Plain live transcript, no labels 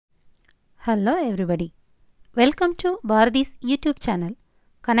Hello everybody. Welcome to Bharati's YouTube channel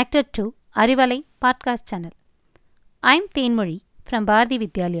connected to Arivalai podcast channel. I am Thenmozhi from Bharati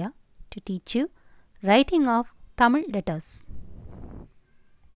Vidyalaya to teach you writing of Tamil letters.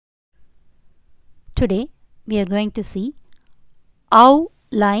 Today we are going to see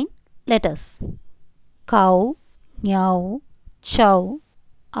outline letters. Cow, meow, chow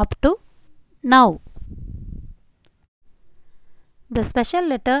up to now. The special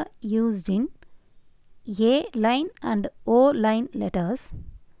letter used in A line and O line letters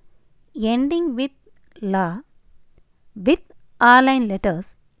ending with La with R line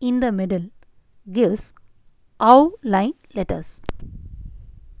letters in the middle gives OW line letters.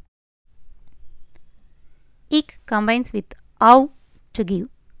 Ik combines with OW to give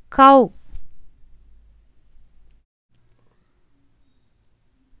cow.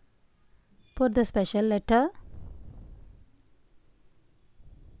 Put the special letter,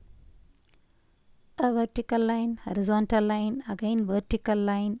 a vertical line, horizontal line, again vertical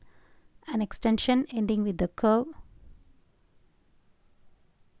line, an extension ending with the curve,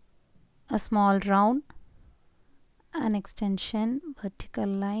 a small round, an extension, vertical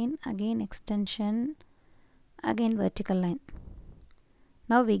line, again extension, again vertical line.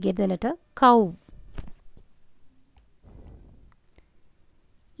 Now we get the letter cow.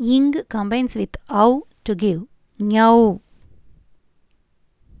 Ing combines with ow to give meow.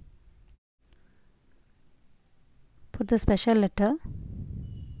 Put the special letter,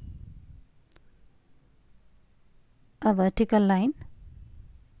 a vertical line,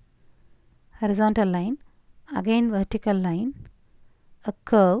 horizontal line, again vertical line, a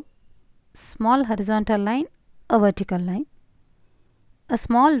curve, small horizontal line, a vertical line, a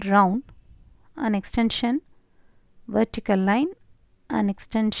small round, an extension, vertical line, an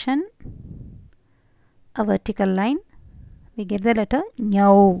extension, a vertical line. We get the letter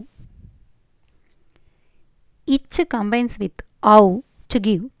meow. Ich combines with ow to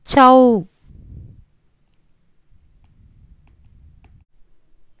give chow.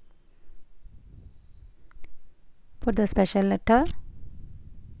 Put the special letter,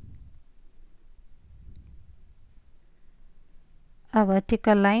 a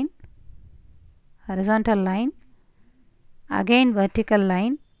vertical line, horizontal line, again vertical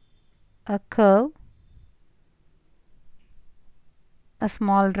line, a curve, a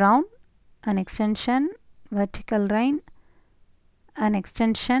small round, an extension, vertical line, an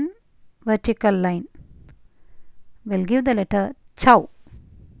extension, vertical line. We'll give the letter chow.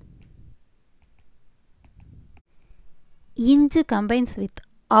 Inj combines with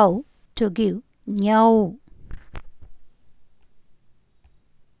ow to give meow.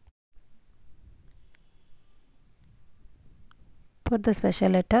 Put the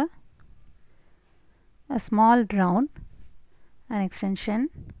special letter, a small round, an extension,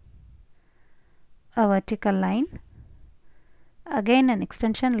 a vertical line, again an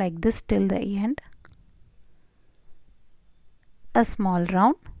extension like this till the end, a small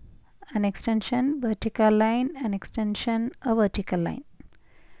round, an extension, vertical line, an extension, a vertical line.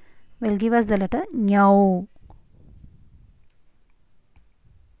 Will give us the letter meow.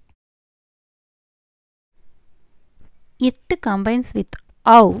 It combines with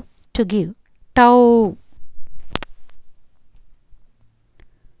ow to give tow.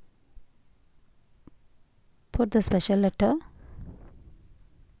 Put the special letter,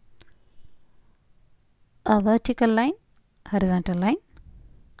 a vertical line, horizontal line,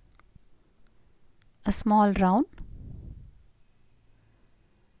 a small round,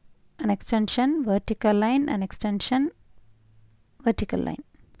 an extension, vertical line, an extension, vertical line.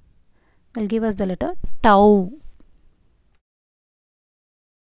 Will give us the letter tow.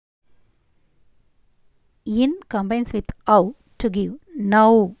 In combines with ow to give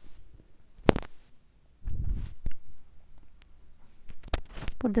now.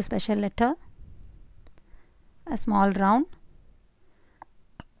 Put the special letter, a small round,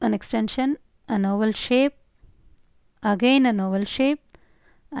 an extension, an oval shape, again an oval shape,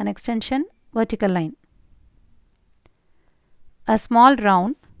 an extension, vertical line, a small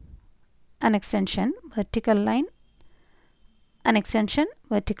round, an extension, vertical line, an extension,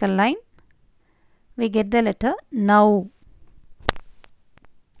 vertical line. We get the letter now.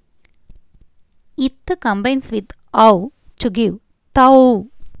 It combines with ow to give tow.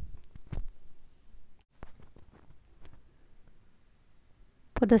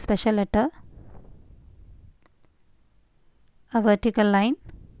 Put the special letter, a vertical line,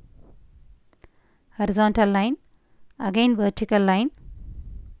 horizontal line, again vertical line,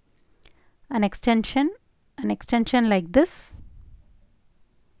 an extension like this,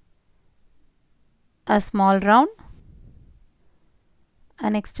 a small round,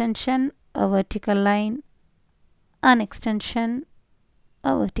 an extension, a vertical line, an extension,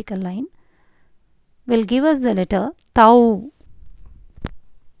 a vertical line will give us the letter tau.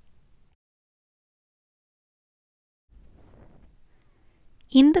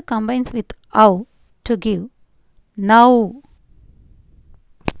 In the combines with au to give now.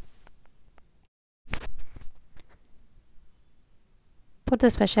 Put the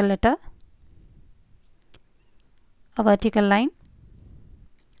special letter, a vertical line,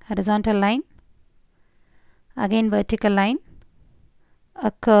 horizontal line, again vertical line,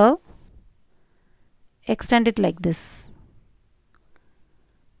 a curve, extend it like this.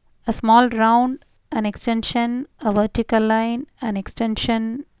 A small round, an extension, a vertical line, an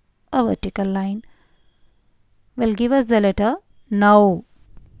extension, a vertical line will give us the letter now.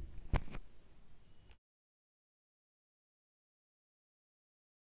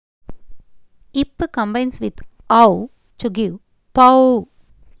 Ip combines with au to give pau.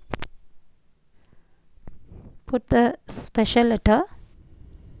 Put the special letter,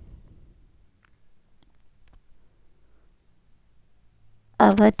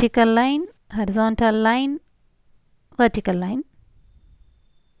 a vertical line, horizontal line, vertical line,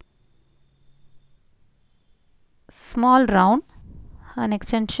 small round, an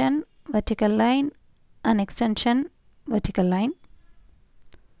extension, vertical line, an extension, vertical line.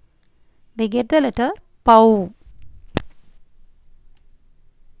 We get the letter pau.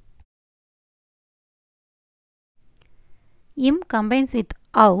 Im combines with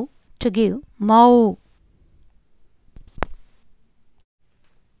au to give mau.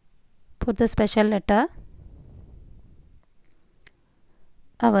 Put the special letter,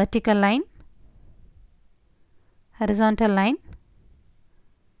 a vertical line, horizontal line,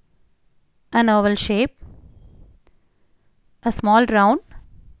 an oval shape, a small round,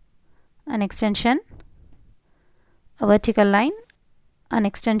 an extension, a vertical line, an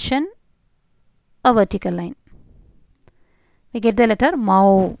extension, a vertical line. We get the letter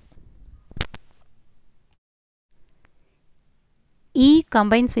mau. E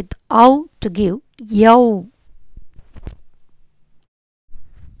combines with au to give yau.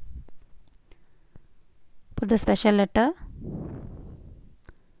 Put the special letter,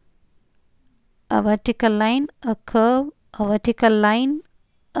 a vertical line, a curve, a vertical line,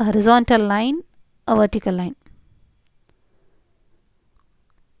 a horizontal line, a vertical line,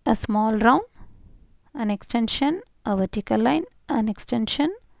 a small round, an extension, a vertical line, an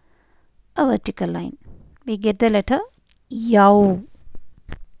extension, a vertical line. We get the letter yau.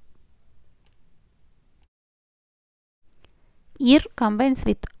 Ir combines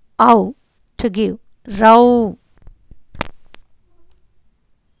with au to give rau.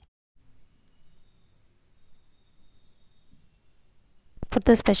 Put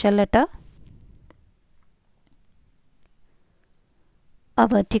the special letter, a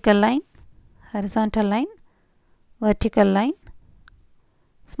vertical line, horizontal line, vertical line,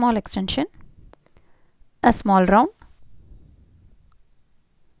 small extension, a small round,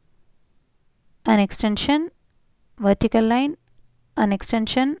 an extension, vertical line, an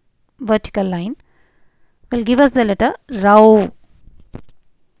extension, vertical line will give us the letter rau.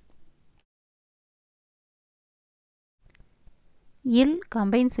 Il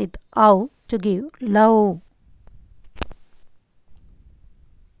combines with au to give lau.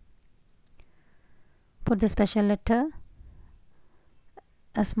 Put the special letter,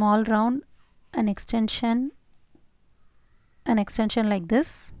 a small round, an extension like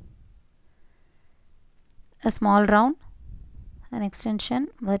this, a small round, an extension,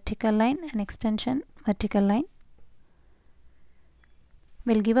 vertical line, an extension, vertical line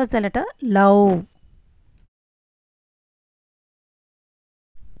will give us the letter lau.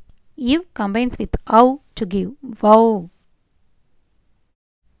 Iv combines with au to give vau.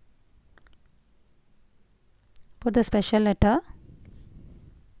 Put the special letter,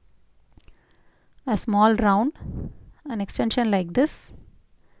 a small round, an extension like this,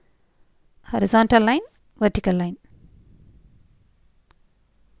 horizontal line, vertical line,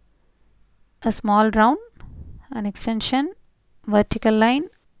 a small round, an extension, vertical line,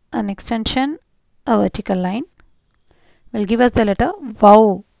 an extension, a vertical line will give us the letter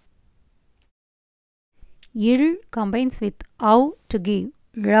vau. Il combines with au to give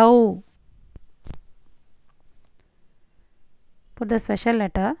rau. Put the special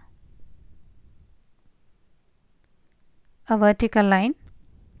letter, a vertical line,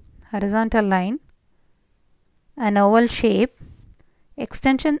 horizontal line, an oval shape,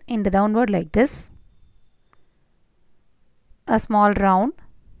 extension in the downward like this, a small round,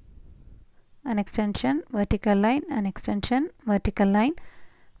 an extension, vertical line, an extension, vertical line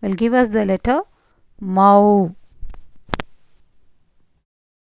will give us the letter mau.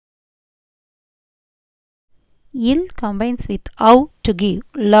 Il combines with ow to give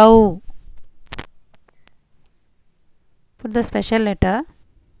love. Put the special letter,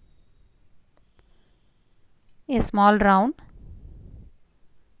 a small round,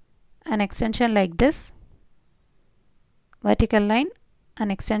 an extension like this, vertical line,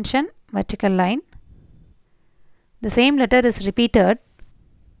 an extension, vertical line. The same letter is repeated.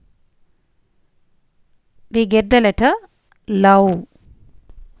 We get the letter love.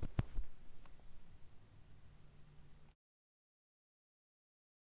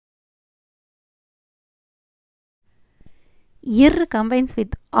 Ir combines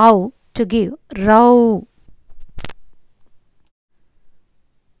with ow to give row.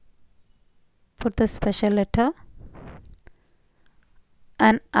 Put the special letter,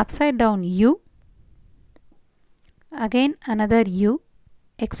 an upside down U, again another U,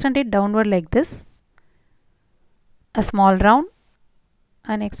 extend it downward like this, a small round,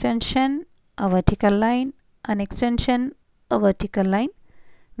 an extension, a vertical line, an extension, a vertical line.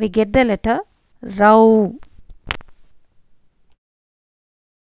 We get the letter row.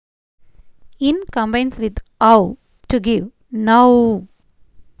 In combines with ow to give now.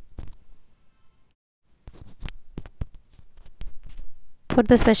 Put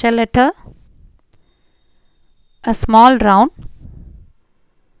the special letter, a small round,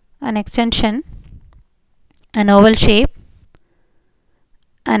 an extension, an oval shape,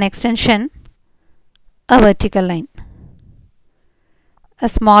 an extension, a vertical line. A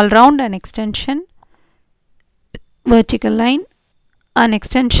small round, an extension, vertical line, an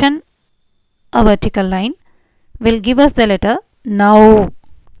extension, a vertical line will give us the letter now.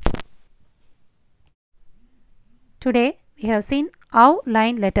 Today we have seen ow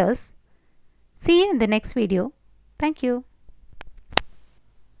line letters. See you in the next video. Thank you.